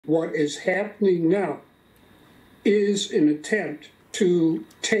what is happening now is an attempt to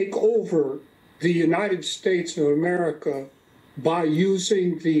take over the United States of America by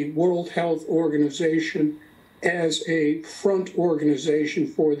using the World Health Organization as a front organization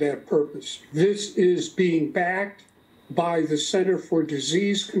for that purpose. This is being backed by the Center for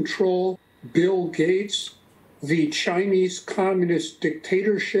Disease Control, Bill Gates, the Chinese Communist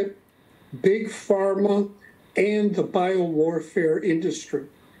dictatorship, Big Pharma, and the biowarfare industry.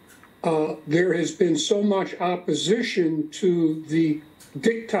 There has been so much opposition to the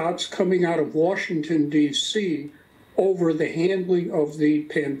diktats coming out of Washington, D.C. over the handling of the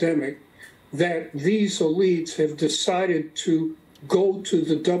pandemic that these elites have decided to go to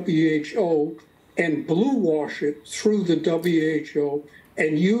the WHO and blue wash it through the WHO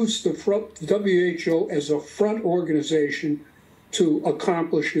and use the WHO as a front organization to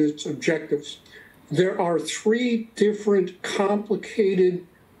accomplish its objectives. There are three different complicated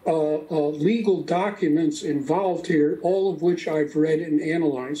legal documents involved here, all of which I've read and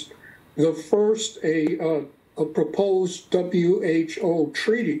analyzed. The first, a proposed WHO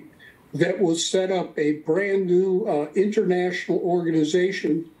treaty that will set up a brand new international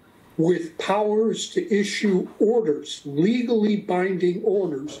organization with powers to issue orders, legally binding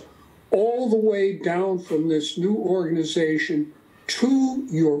orders, all the way down from this new organization to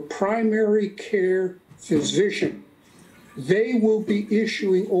your primary care physician. They will be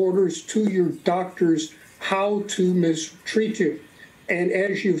issuing orders to your doctors how to mistreat you. And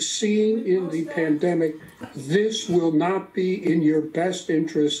as you've seen in the pandemic, this will not be in your best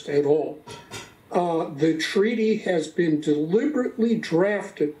interest at all. The treaty has been deliberately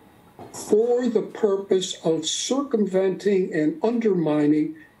drafted for the purpose of circumventing and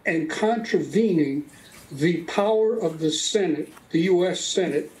undermining and contravening the power of the Senate, the U.S.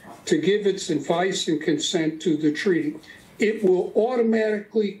 Senate, to give its advice and consent to the treaty. It will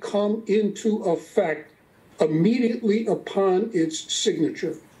automatically come into effect immediately upon its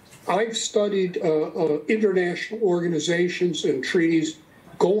signature. I've studied international organizations and treaties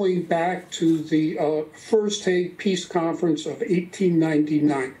going back to the First Hague Peace Conference of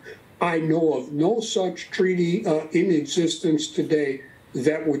 1899. I know of no such treaty in existence today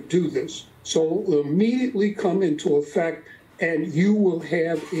that would do this. So it will immediately come into effect, and you will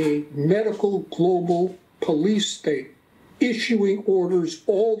have a medical global police state issuing orders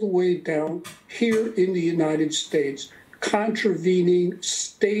all the way down here in the United States, contravening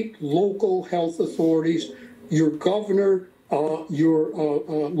state, local health authorities, your governor, your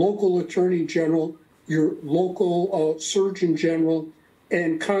local attorney general, your local surgeon general,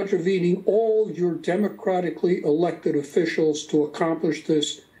 and contravening all your democratically elected officials to accomplish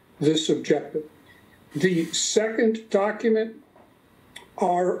this objective. The second document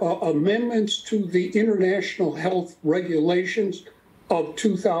are amendments to the International Health Regulations of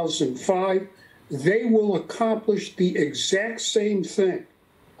 2005. They will accomplish the exact same thing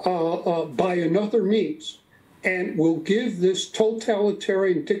by another means, and will give this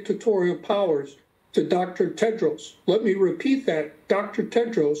totalitarian dictatorial powers to Dr. Tedros. Let me repeat that. Dr.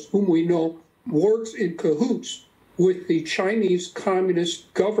 Tedros, whom we know works in cahoots with the Chinese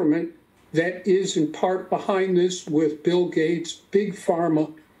Communist government that is in part behind this, with Bill Gates, Big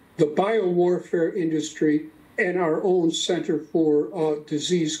Pharma, the biowarfare industry, and our own Center for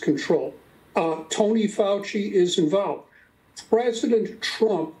Disease Control. Tony Fauci is involved. President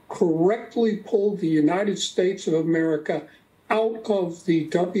Trump correctly pulled the United States of America out of the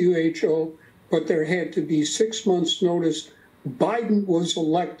WHO, but there had to be 6 months' notice. Biden was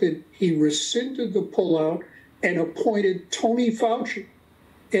elected. He rescinded the pullout and appointed Tony Fauci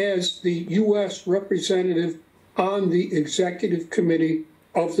as the U.S. representative on the executive committee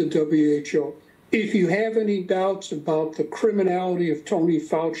of the WHO. If you have any doubts about the criminality of Tony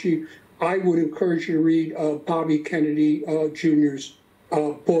Fauci, I would encourage you to read Bobby Kennedy Jr.'s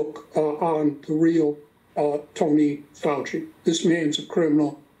book on the real Tony Fauci. This man's a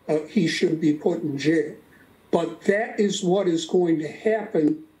criminal. He should be put in jail. But that is what is going to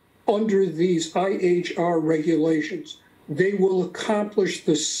happen under these IHR regulations. They will accomplish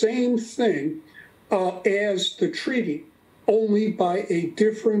the same thing as the treaty, only by a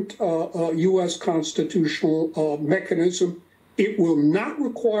different U.S. constitutional mechanism. It will not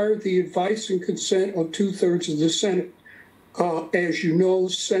require the advice and consent of 2/3 of the Senate. As you know,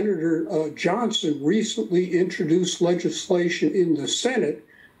 Senator Johnson recently introduced legislation in the Senate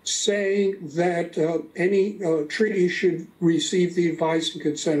saying that any treaty should receive the advice and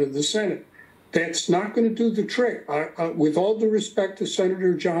consent of the Senate. That's not going to do the trick. With all due respect to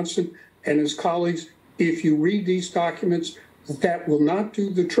Senator Johnson and his colleagues, if you read these documents, that will not do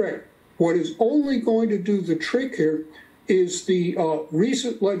the trick. What is only going to do the trick here is the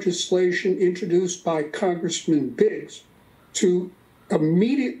recent legislation introduced by Congressman Biggs to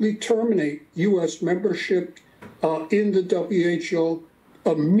immediately terminate U.S. membership in the WHO,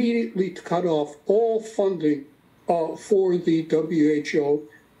 immediately to cut off all funding for the WHO,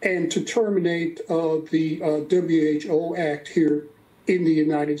 and to terminate the WHO Act here in the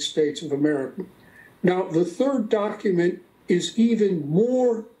United States of America. Now, the third document is even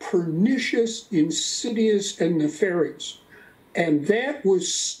more pernicious, insidious, and nefarious. And that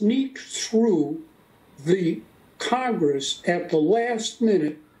was sneaked through the Congress at the last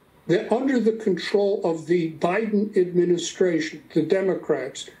minute, that under the control of the Biden administration, the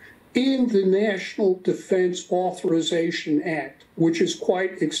Democrats, in the National Defense Authorization Act, which is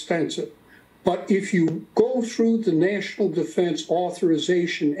quite extensive. But if you go through the National Defense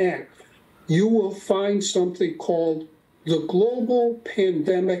Authorization Act, you will find something called the Global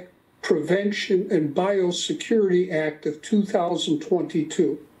Pandemic Prevention and Biosecurity Act of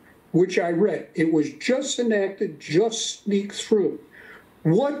 2022, which I read. It was just enacted, just sneaked through.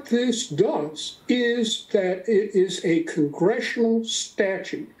 What this does is that it is a congressional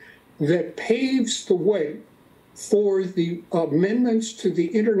statute that paves the way for the amendments to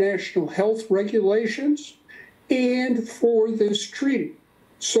the international health regulations and for this treaty,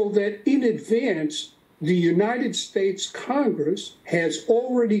 so that in advance, the United States Congress has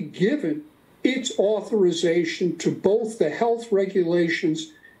already given its authorization to both the health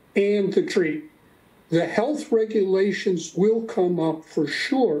regulations and the treaty. The health regulations will come up for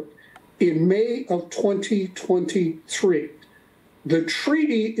sure in May of 2023. The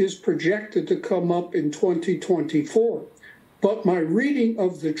treaty is projected to come up in 2024, but my reading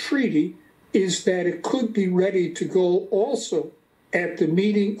of the treaty is that it could be ready to go also at the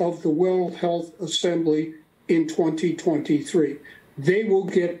meeting of the World Health Assembly in 2023. They will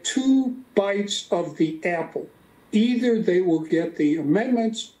get two bites of the apple. Either they will get the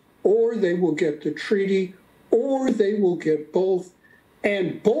amendments, or they will get the treaty, or they will get both.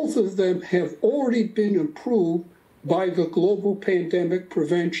 And both of them have already been approved by the Global Pandemic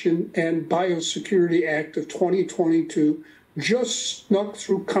Prevention and Biosecurity Act of 2022, just snuck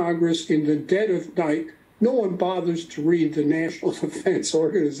through Congress in the dead of night. No one bothers to read the National Defense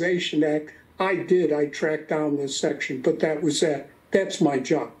Organization Act. I did. I tracked down this section, but that was that. That's my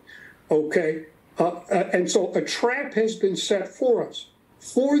job. Okay? And so a trap has been set for us,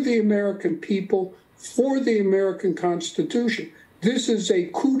 for the American people, for the American Constitution. This is a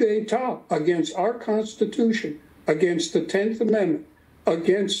coup d'etat against our Constitution, against the 10th Amendment,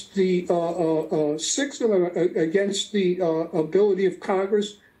 against the 6th Amendment, against the ability of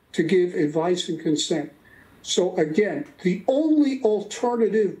Congress to give advice and consent. So again, the only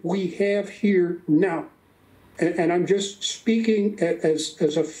alternative we have here now, and I'm just speaking as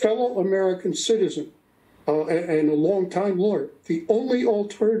a fellow American citizen and a longtime lawyer, the only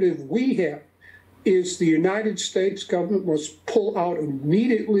alternative we have is the United States government must pull out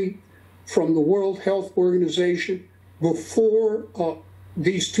immediately from the World Health Organization before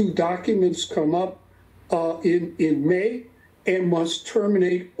these two documents come up in May, and must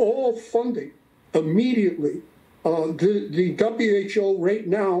terminate all funding immediately. The WHO right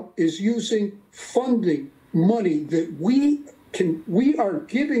now is using funding money that we are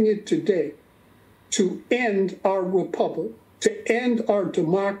giving it today to end our republic, to end our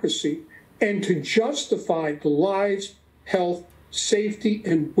democracy, and to justify the lives, health, safety,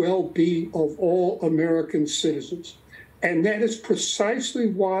 and well-being of all American citizens. And that is precisely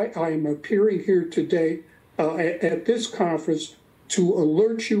why I am appearing here today at this conference to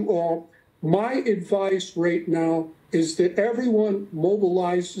alert you all. My advice right now is that everyone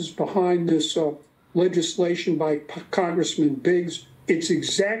mobilizes behind this legislation by Congressman Biggs. It's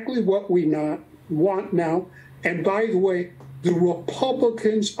exactly what we want now. And by the way, the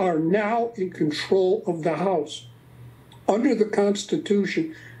Republicans are now in control of the House. Under the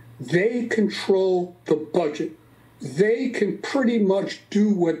Constitution, they control the budget. They can pretty much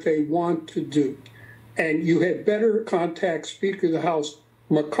do what they want to do. And you had better contact Speaker of the House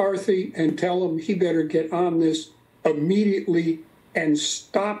McCarthy and tell him he better get on this immediately and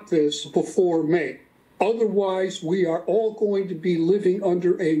stop this before May. Otherwise, we are all going to be living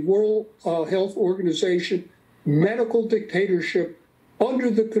under a World Health Organization medical dictatorship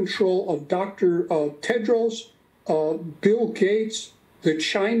under the control of Dr. Tedros, Bill Gates, the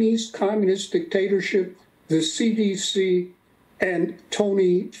Chinese Communist dictatorship, the CDC, and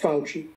Tony Fauci.